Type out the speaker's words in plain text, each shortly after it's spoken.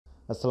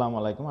আসসালামু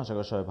আলাইকুম, আশা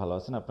করি সবাই ভালো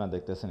আছেন। আপনারা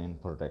দেখতেছেন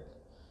ইনফোটেক।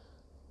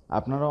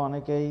 আপনারা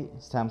অনেকেই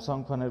স্যামসাং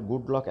ফোনের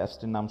গুড লক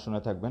অ্যাপসটির নাম শুনে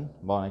থাকবেন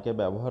বা অনেকে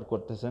ব্যবহার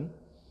করতেছেন।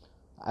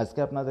 আজকে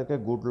আপনাদেরকে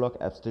গুড লক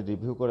অ্যাপসটি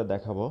রিভিউ করে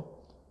দেখাবো।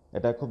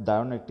 এটা খুব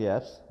দারুণ একটি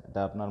অ্যাপস, এটা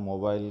আপনার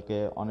মোবাইলকে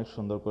অনেক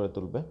সুন্দর করে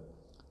তুলবে।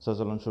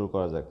 চলুন শুরু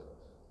করা যাক।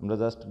 আমরা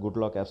জাস্ট গুড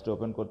লক অ্যাপসটি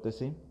ওপেন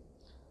করতেছি।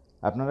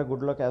 আপনারা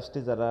গুড লক অ্যাপসটি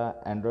যারা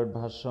অ্যান্ড্রয়েড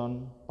ভার্সন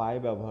পাই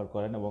ব্যবহার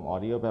করেন এবং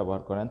অরিও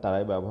ব্যবহার করেন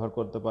তারাই ব্যবহার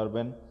করতে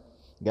পারবেন।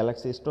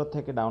 গ্যালাক্সি স্টোর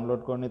থেকে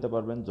ডাউনলোড করে নিতে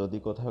পারবেন। যদি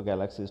কোথাও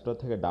গ্যালাক্সি স্টোর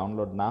থেকে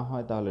ডাউনলোড না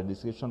হয় তাহলে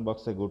ডিসক্রিপশন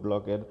বক্সে গুড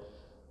লকের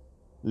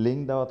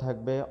লিঙ্ক দেওয়া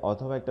থাকবে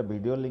অথবা একটা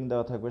ভিডিও লিঙ্ক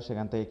দেওয়া থাকবে,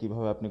 সেখান থেকে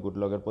কীভাবে আপনি গুড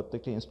লকের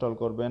প্রত্যেকটি ইনস্টল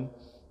করবেন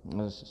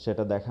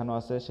সেটা দেখানো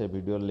আছে। সেই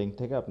ভিডিওর লিঙ্ক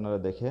থেকে আপনারা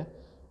দেখে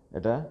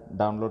এটা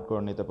ডাউনলোড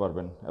করে নিতে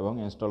পারবেন এবং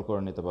ইনস্টল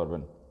করে নিতে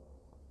পারবেন।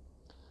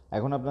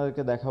 এখন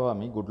আপনাদেরকে দেখাবো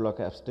আমি গুড লক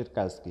অ্যাপসটির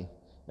কাজ কী,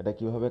 এটা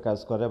কিভাবে কাজ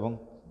করে এবং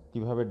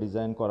কিভাবে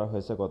ডিজাইন করা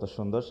হয়েছে কত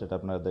সুন্দর সেটা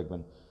আপনারা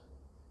দেখবেন।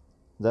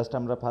 জাস্ট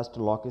আমরা ফার্স্ট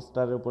লক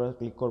স্টারের উপরে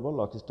ক্লিক করব।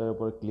 লক স্টারের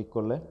উপরে ক্লিক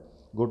করলে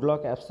গুড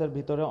লক অ্যাপসের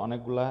ভিতরে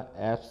অনেকগুলা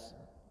অ্যাপস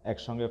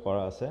একসঙ্গে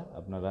করা আছে।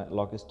 আপনারা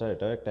লক স্টার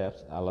এটাও একটা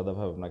অ্যাপস,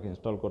 আলাদাভাবে আপনাকে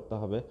ইনস্টল করতে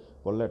হবে।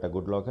 করলে এটা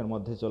গুড লকের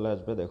মধ্যেই চলে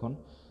আসবে। দেখুন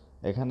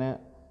এখানে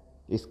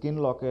স্ক্রিন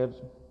লকের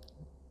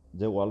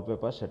যে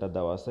ওয়ালপেপার সেটা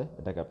দেওয়া আছে,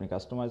 এটাকে আপনি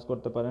কাস্টমাইজ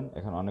করতে পারেন।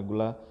 এখানে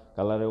অনেকগুলা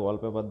কালারের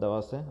ওয়ালপেপার দেওয়া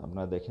আছে,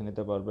 আপনারা দেখে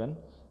নিতে পারবেন।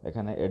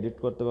 এখানে এডিট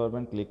করতে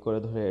পারবেন, ক্লিক করে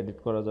ধরে এডিট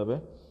করা যাবে।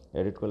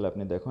 এডিট করলে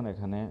আপনি দেখুন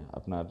এখানে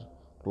আপনার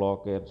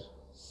ক্লকের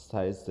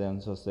সাইজ চেঞ্জ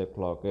হচ্ছে,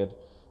 ক্লকের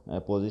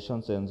পজিশন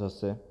চেঞ্জ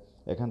হচ্ছে।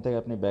 এখান থেকে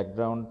আপনি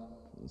ব্যাকগ্রাউন্ড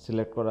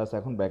সিলেক্ট করা আছে।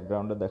 এখন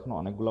ব্যাকগ্রাউন্ডে দেখুন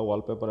অনেকগুলো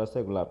ওয়ালপেপার আছে,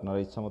 এগুলো আপনারা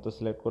ইচ্ছা মতো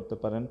সিলেক্ট করতে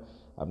পারেন।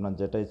 আপনার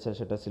যেটা ইচ্ছা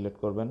সেটা সিলেক্ট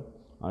করবেন।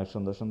 অনেক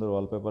সুন্দর সুন্দর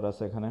ওয়ালপেপার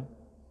আছে এখানে।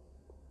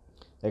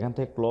 এখান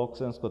থেকে ক্লক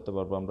চেঞ্জ করতে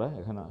পারবো আমরা।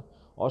 এখানে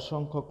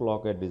অসংখ্য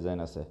ক্লকের ডিজাইন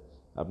আছে,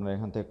 আপনারা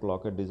এখান থেকে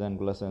ক্লকের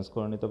ডিজাইনগুলো চেঞ্জ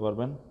করে নিতে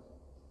পারবেন।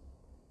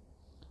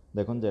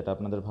 দেখুন যেটা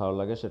আপনাদের ভালো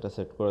লাগে সেটা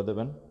সেট করে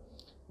দেবেন।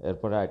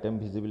 এরপরে আইটেম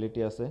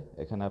ভিজিবিলিটি আছে,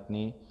 এখানে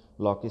আপনি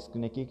লক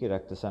স্ক্রিনে কী কী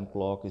রাখতে চান,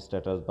 clock,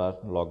 status bar,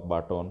 lock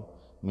button,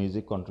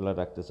 music controller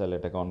রাখতে চাইলে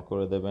এটাকে অন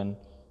করে দেবেন।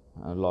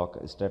 লক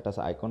স্ট্যাটাস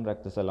আইকন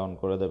রাখতে চাইলে অন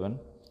করে দেবেন।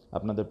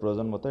 আপনাদের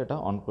প্রয়োজন মতো এটা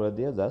অন করে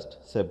দিয়ে জাস্ট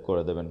সেভ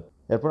করে দেবেন।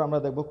 এরপর আমরা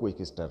দেখব কুইক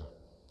স্টার।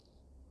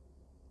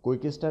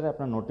 কুইক স্টারে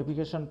আপনার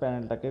নোটিফিকেশন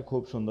প্যানেলটাকে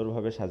খুব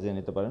সুন্দরভাবে সাজিয়ে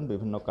নিতে পারেন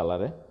বিভিন্ন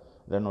কালারে।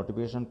 এটা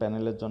নোটিফিকেশন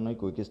প্যানেলের জন্যই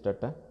কুইক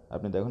স্টারটা।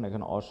 আপনি দেখুন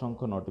এখানে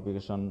অসংখ্য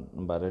নোটিফিকেশন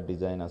বারের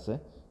ডিজাইন আছে,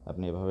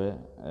 আপনি এভাবে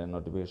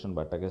নোটিফিকেশন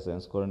বারটাকে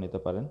চেঞ্জ করে নিতে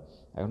পারেন।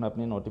 এখন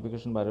আপনি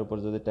নোটিফিকেশন বারের উপর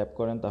যদি ট্যাপ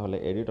করেন তাহলে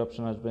এডিট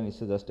অপশন আসবে,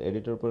 নিচে জাস্ট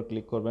এডিটের উপর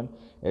ক্লিক করবেন।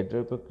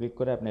 এডিটের উপর ক্লিক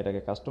করে আপনি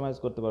এটাকে কাস্টমাইজ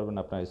করতে পারবেন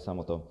আপনার ইচ্ছা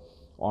মতো।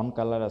 অন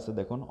কালার আছে,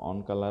 দেখুন অন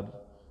কালার,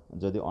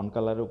 যদি অন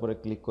কালারের উপরে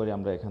ক্লিক করি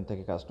আমরা এখান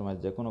থেকে কাস্টমাইজ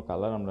যে কোনো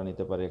কালার আমরা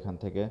নিতে পারি। এখান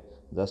থেকে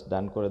জাস্ট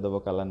ডান করে দেবো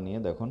কালার নিয়ে।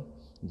 দেখুন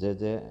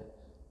যে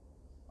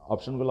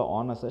অপশনগুলো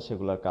অন আছে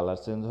সেগুলোর কালার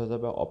চেঞ্জ হয়ে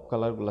যাবে। অফ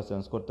কালারগুলো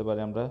চেঞ্জ করতে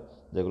পারি আমরা,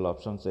 যেগুলো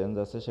অপশন চেঞ্জ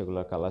আছে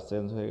সেগুলোর কালার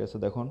চেঞ্জ হয়ে গেছে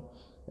দেখুন।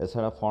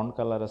 এছাড়া ফন্ট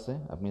কালার আছে,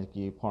 আপনি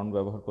কি ফন্ট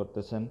ব্যবহার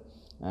করতেছেন,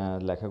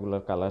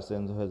 লেখাগুলোর কালার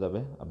চেঞ্জ হয়ে যাবে।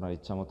 আপনার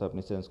ইচ্ছা মতো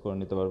আপনি চেঞ্জ করে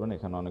নিতে পারবেন।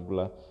 এখানে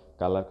অনেকগুলো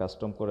কালার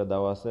কাস্টম করে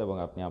দেওয়া আছে এবং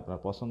আপনি আপনার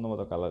পছন্দ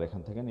মতো কালার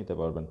এখান থেকে নিতে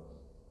পারবেন।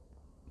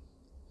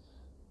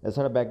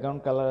 এছাড়া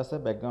ব্যাকগ্রাউন্ড কালার আছে,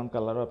 ব্যাকগ্রাউন্ড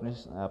কালারও আপনি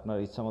আপনার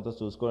ইচ্ছা মতো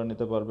চুজ করে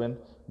নিতে পারবেন।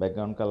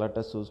 ব্যাকগ্রাউন্ড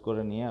কালারটা চুজ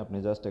করে নিয়ে আপনি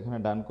জাস্ট এখানে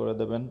ডান করে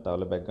দেবেন,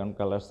 তাহলে ব্যাকগ্রাউন্ড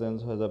কালার চেঞ্জ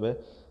হয়ে যাবে।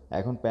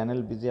 এখন প্যানেল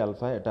বিজি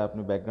আলফা, এটা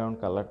আপনি ব্যাকগ্রাউন্ড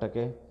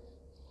কালারটাকে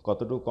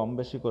কতটুকু কম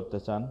বেশি করতে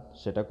চান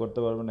সেটা করতে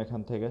পারবেন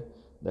এখান থেকে।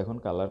 দেখুন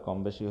কালার কম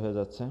বেশি হয়ে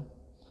যাচ্ছে,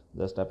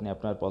 জাস্ট আপনি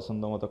আপনার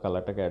পছন্দ মতো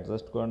কালারটাকে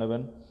অ্যাডজাস্ট করে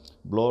নেবেন।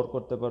 ব্লোর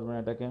করতে পারবেন,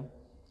 এটাকে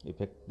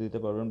ইফেক্ট দিতে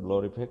পারবেন,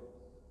 ব্লোর ইফেক্ট।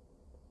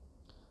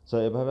 সো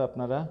এভাবে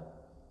আপনারা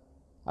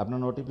আপনার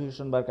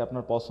নোটিফিকেশন বারকে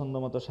আপনার পছন্দ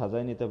মতো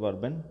সাজায় নিতে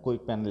পারবেন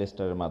কুইক প্যানেল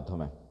স্টারের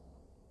মাধ্যমে।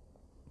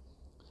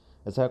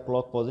 এছাড়া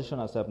ক্লক পজিশন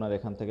আছে আপনার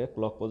এখান থেকে।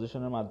 ক্লক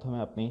পজিশনের মাধ্যমে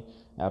আপনি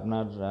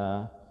আপনার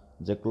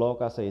যে ক্লক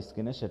আছে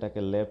স্ক্রিনে সেটাকে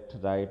লেফট,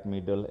 রাইট,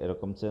 মিডল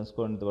এরকম চেঞ্জ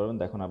করে নিতে পারবেন।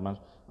 দেখুন আপনার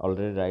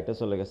অলরেডি রাইটে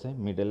চলে গেছে,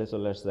 মিডলে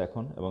চলে আসছে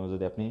এখন। এবং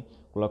যদি আপনি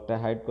ক্লকটা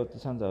হাইড করতে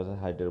চান তাহলে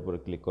হাইডের উপরে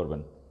ক্লিক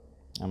করবেন।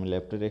 আমি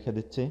লেফটে রেখে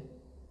দিচ্ছি।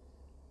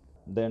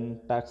 দেন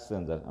টাস্ক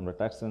চেঞ্জার, আমরা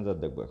টাস্ক চেঞ্জার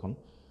দেখব এখন।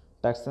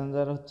 টাস্ক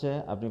চেঞ্জার হচ্ছে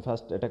আপনি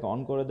ফার্স্ট এটাকে অন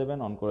করে দেবেন।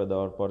 অন করে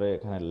দেওয়ার পরে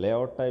এখানে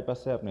লেআউট টাইপ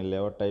আছে, আপনি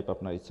লেআউট টাইপ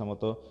আপনার ইচ্ছা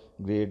মতো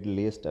গ্রিড,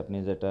 লিস্ট আপনি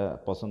যেটা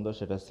পছন্দ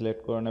সেটা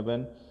সিলেক্ট করে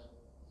নেবেন।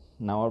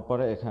 নেওয়ার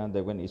পরে এখানে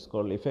দেখবেন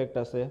স্ক্রল ইফেক্ট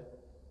আছে,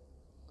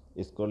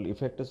 স্ক্রল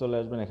ইফেক্টে চলে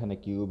আসবেন। এখানে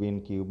কিউব ইন,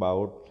 কিউব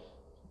আউট,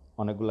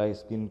 অনেকগুলো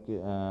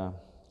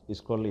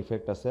স্ক্রল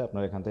ইফেক্ট আছে,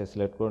 আপনারা এখান থেকে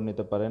সিলেক্ট করে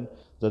নিতে পারেন।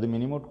 যদি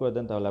মিনিমোট করে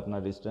দেন তাহলে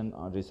আপনার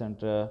রিসেন্ট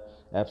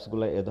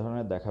অ্যাপসগুলো এ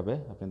ধরনের দেখাবে।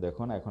 আপনি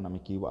দেখুন এখন আমি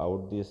কিউব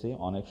আউট দিয়েছি,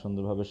 অনেক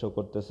সুন্দরভাবে শো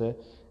করতেছে।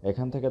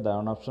 এখান থেকে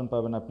দারুণ অপশন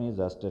পাবেন আপনি,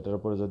 জাস্ট এটার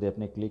উপরে যদি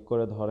আপনি ক্লিক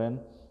করে ধরেন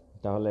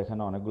তাহলে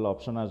এখানে অনেকগুলো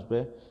অপশন আসবে।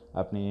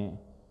 আপনি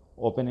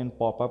ওপেন ইন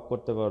পপ আপ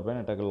করতে পারবেন,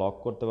 এটাকে লক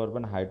করতে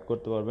পারবেন, হাইড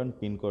করতে পারবেন,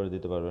 পিন করে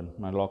দিতে পারবেন,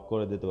 মানে লক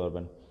করে দিতে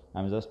পারবেন।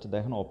 আমি জাস্ট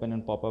দেখুন ওপেন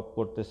ইন পপ আপ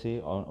করতেছি।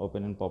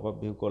 Open in pop up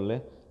view করলে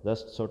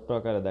জাস্ট ছোট্ট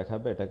আকারে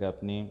দেখাবে। এটাকে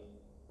আপনি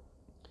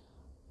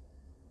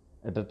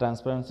এটা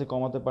ট্রান্সপারেন্সি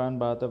কমাতে পারেন,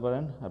 বাড়াতে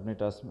পারেন। আপনি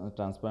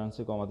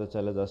ট্রান্সপারেন্সি কমাতে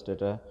চাইলে জাস্ট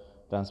এটা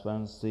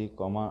ট্রান্সপারেন্সি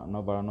কমানো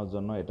বাড়ানোর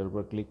জন্য এটার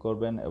উপর ক্লিক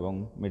করবেন এবং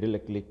মিডিলে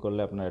ক্লিক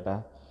করলে আপনার এটা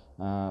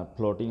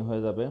ফ্লোটিং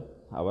হয়ে যাবে।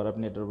 আবার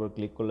আপনি এটার উপর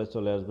ক্লিক করলে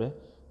চলে আসবে,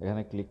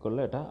 এখানে ক্লিক করলে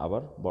এটা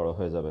আবার বড়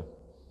হয়ে যাবে।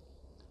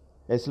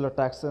 এই ছিল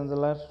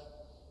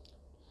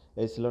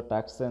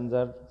টাস্ক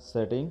চেঞ্জার,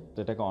 সেটিং।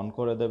 এটাকে অন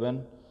করে দেবেন।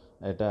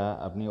 এটা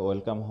আপনি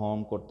ওয়েলকাম হোম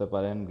করতে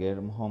পারেন,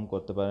 গেম হোম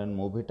করতে পারেন,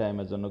 মুভি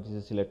টাইমের জন্য কিছু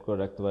সিলেক্ট করে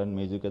রাখতে পারেন,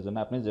 মিউজিকের জন্য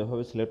আপনি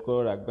যেভাবে সিলেক্ট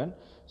করে রাখবেন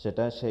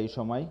সেটা সেই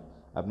সময়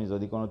আপনি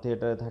যদি কোনো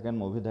থিয়েটারে থাকেন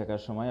মুভি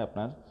দেখার সময়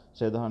আপনার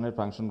সেই ধরনের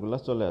ফাংশনগুলো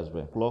চলে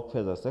আসবে। ক্লক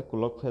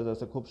ফেজ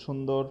আছে, খুব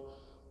সুন্দর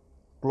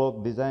ক্লক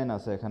ডিজাইন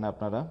আছে এখানে,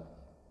 আপনারা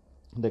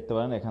দেখতে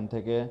পারেন। এখান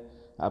থেকে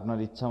আপনার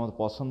ইচ্ছা মতো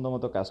পছন্দ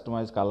মতো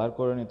কাস্টমাইজ কালার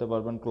করে নিতে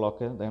পারবেন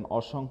ক্লকে। দেখেন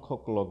অসংখ্য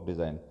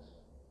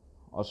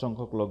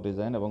ক্লক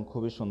ডিজাইন এবং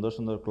খুবই সুন্দর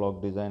সুন্দর ক্লক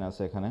ডিজাইন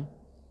আছে এখানে।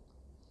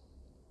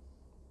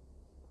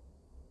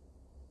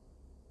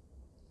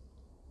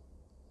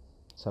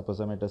 সাপোজ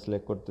আমি এটা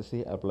সিলেক্ট করতেছি,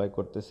 অ্যাপ্লাই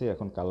করতেছি,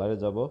 এখন কালারে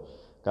যাব।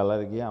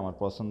 কালারে গিয়ে আমার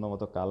পছন্দ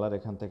মতো কালার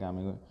এখান থেকে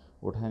আমি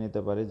উঠায়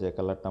নিতে পারি, যে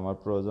কালারটা আমার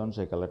প্রয়োজন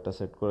সেই কালারটা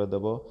সেট করে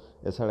দেব।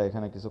 এছাড়া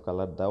এখানে কিছু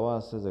কালার দেওয়া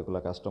আছে যেগুলো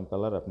কাস্টম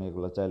কালার, আপনি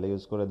এগুলো চাইলে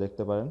ইউজ করে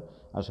দেখতে পারেন,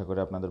 আশা করি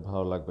আপনাদের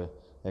ভালো লাগবে।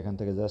 এখান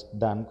থেকে জাস্ট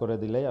ডান করে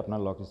দিলেই আপনার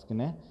লক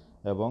স্ক্রিনে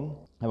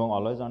এবং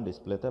অলওয়েজ অন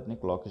ডিসপ্লেতে আপনি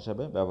ক্লক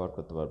হিসাবে ব্যবহার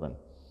করতে পারবেন।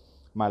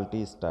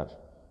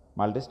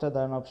 মাল্টিস্টার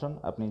দারুণ অপশন।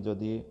 আপনি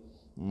যদি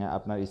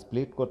আপনার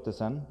স্প্লিট করতে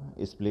চান,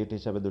 স্প্লিট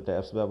হিসাবে দুটো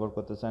অ্যাপস ব্যবহার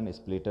করতে চান,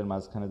 স্প্লিটের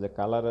মাঝখানে যে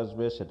কালার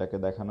আসবে সেটাকে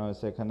দেখানো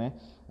হয়েছে এখানে,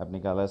 আপনি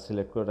কালার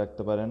সিলেক্ট করে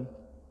রাখতে পারেন।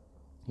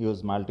 Use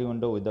multi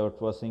window without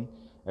washing,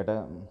 এটা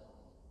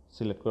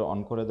সিলেক্ট করে অন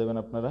করে দেবেন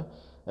আপনারা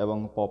এবং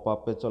পপ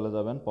আপে চলে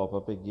যাবেন। পপ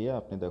আপে গিয়ে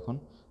আপনি দেখুন,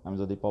 আমি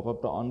যদি পপ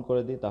আপটা অন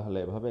করে দিই তাহলে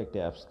এভাবে একটি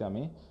অ্যাপসকে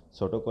আমি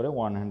ছোটো করে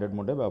 100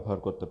 মোডে ব্যবহার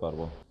করতে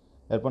পারবো।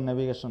 এরপর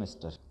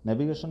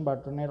নেভিগেশন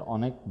বাটনের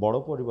অনেক বড়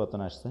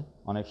পরিবর্তন আসছে,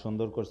 অনেক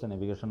সুন্দর করছে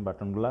নেভিগেশন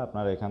বাটনগুলো।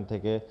 আপনারা এখান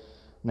থেকে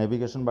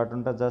নেভিগেশন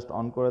বাটনটা জাস্ট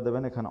অন করে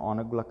দেবেন, এখানে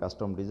অনেকগুলো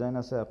কাস্টম ডিজাইন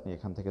আছে, আপনি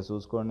এখান থেকে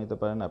চুজ করে নিতে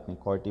পারেন আপনি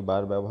কয়টি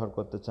বার ব্যবহার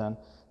করতে চান।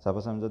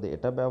 সাপোজ আমি যদি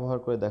এটা ব্যবহার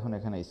করে, দেখুন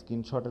এখানে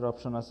স্ক্রিনশটের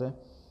অপশন আছে,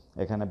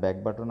 এখানে ব্যাক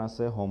বাটন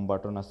আছে, হোম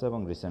বাটন আছে এবং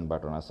রিসেন্ট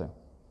বাটন আছে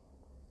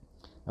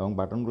এবং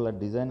বাটনগুলোর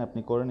ডিজাইন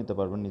আপনি করে নিতে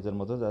পারবেন নিজের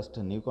মতো। জাস্ট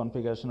নিউ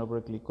কনফিগারেশনের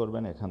উপরে ক্লিক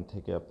করবেন, এখান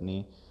থেকে আপনি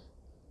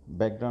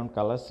ব্যাকগ্রাউন্ড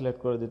কালার সিলেক্ট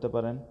করে দিতে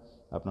পারেন,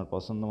 আপনার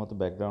পছন্দ মতো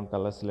ব্যাকগ্রাউন্ড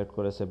কালার সিলেক্ট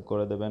করে সেভ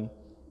করে দেবেন।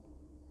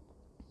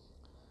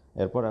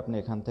 এরপর আপনি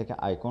এখান থেকে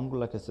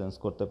আইকনগুলোকে চেঞ্জ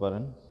করতে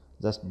পারেন।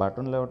 জাস্ট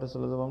বাটন লেআউটে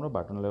চলে যাবো আমরা,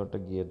 বাটন লেআউটে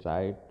গিয়ে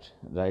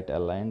রাইট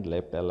অ্যালাইন্ড,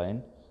 লেফট অ্যালাইন্ড,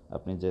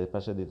 আপনি যে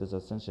পাশে দিতে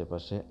চাচ্ছেন সে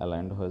পাশে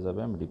অ্যালাইন্ড হয়ে যাবে।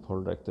 আমি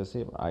ডিফল্ট রাখতেছি।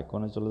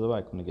 আইকনে চলে যাবো,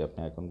 আইকনে গিয়ে আপনি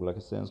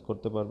আইকনগুলোকে চেঞ্জ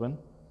করতে পারবেন।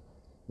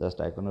 জাস্ট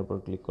আইকনের উপর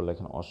ক্লিক করলে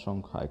এখানে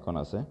অসংখ্য আইকন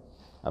আছে,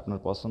 আপনার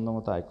পছন্দ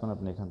মতো আইকন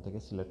আপনি এখান থেকে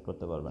সিলেক্ট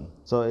করতে পারবেন।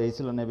 সো এই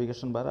ছিল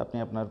নেভিগেশন বার। আপনি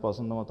আপনার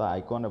পছন্দ মতো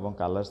আইকন এবং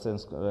কালার চেঞ্জ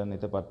করে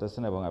নিতে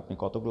পারতেছেন এবং আপনি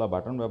কতগুলো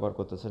বাটন ব্যবহার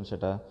করতেছেন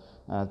সেটা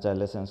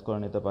চাইলে চেঞ্জ করে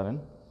নিতে পারেন।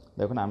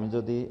 দেখুন আমি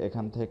যদি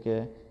এখান থেকে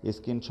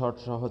স্ক্রিনশট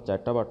সহ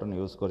 4টা বাটন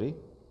ইউজ করি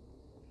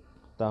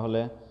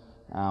তাহলে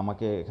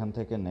আমাকে এখান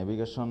থেকে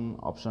নেভিগেশন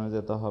অপশনে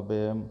যেতে হবে,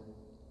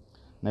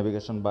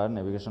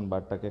 নেভিগেশন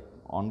বারটাকে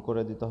অন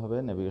করে দিতে হবে।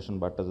 নেভিগেশন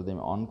বারটা যদি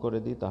আমি অন করে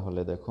দিই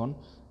তাহলে দেখুন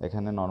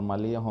এখানে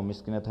নর্মালি হোম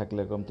স্ক্রিনে থাকলে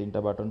এরকম 3টা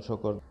বাটন শো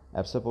করবে।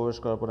 অ্যাপসে প্রবেশ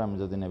করার পরে আমি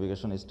যদি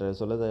নেভিগেশন স্টারে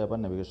চলে যাই, আবার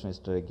নেভিগেশন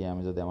স্টারে গিয়ে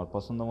আমি যদি আমার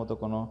পছন্দ মতো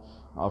কোনো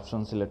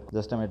অপশন সিলেক্ট,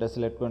 জাস্ট আমি এটা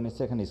সিলেক্ট করে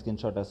নিচ্ছি। এখানে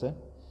স্ক্রিনশট আছে,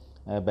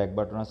 ব্যাক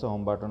বাটন আছে,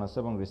 হোম বাটন আছে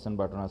এবং রিসেন্ট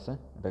বাটন আছে,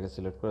 এটাকে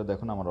সিলেক্ট করে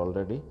দেখুন আমার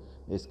অলরেডি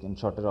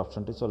স্ক্রিনশটের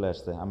অপশনটি চলে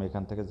আসছে। আমি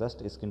এখান থেকে জাস্ট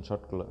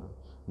স্ক্রিনশট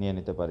নিয়ে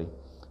নিতে পারি।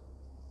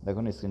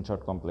 দেখুন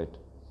স্ক্রিনশট কমপ্লিট।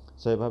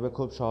 সো এভাবে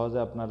খুব সহজে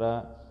আপনারা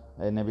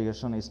এই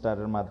নেভিগেশন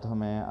স্টারের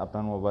মাধ্যমে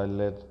আপনার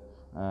মোবাইলের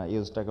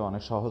ইউজটাকে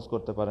অনেক সহজ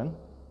করতে পারেন।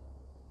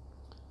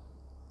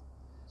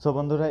 সো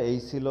বন্ধুরা, এই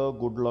ছিল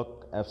গুড লক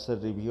অ্যাপসের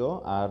রিভিউ।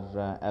 আর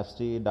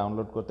অ্যাপসটি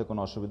ডাউনলোড করতে কোনো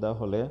অসুবিধা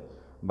হলে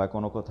বা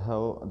কোনো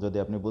কোথাও যদি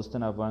আপনি বুঝতে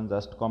না পারেন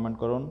জাস্ট কমেন্ট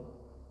করুন,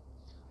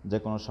 যে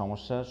কোনো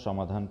সমস্যার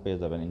সমাধান পেয়ে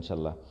যাবেন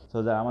ইনশাল্লাহ। সো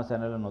যারা আমার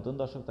চ্যানেলে নতুন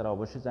দর্শক তারা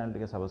অবশ্যই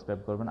চ্যানেলটিকে সাবস্ক্রাইব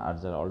করবেন, আর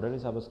যারা অলরেডি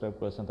সাবস্ক্রাইব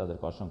করেছেন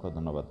তাদেরকে অসংখ্য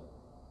ধন্যবাদ।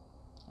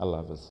 আল্লাহ হাফেজ।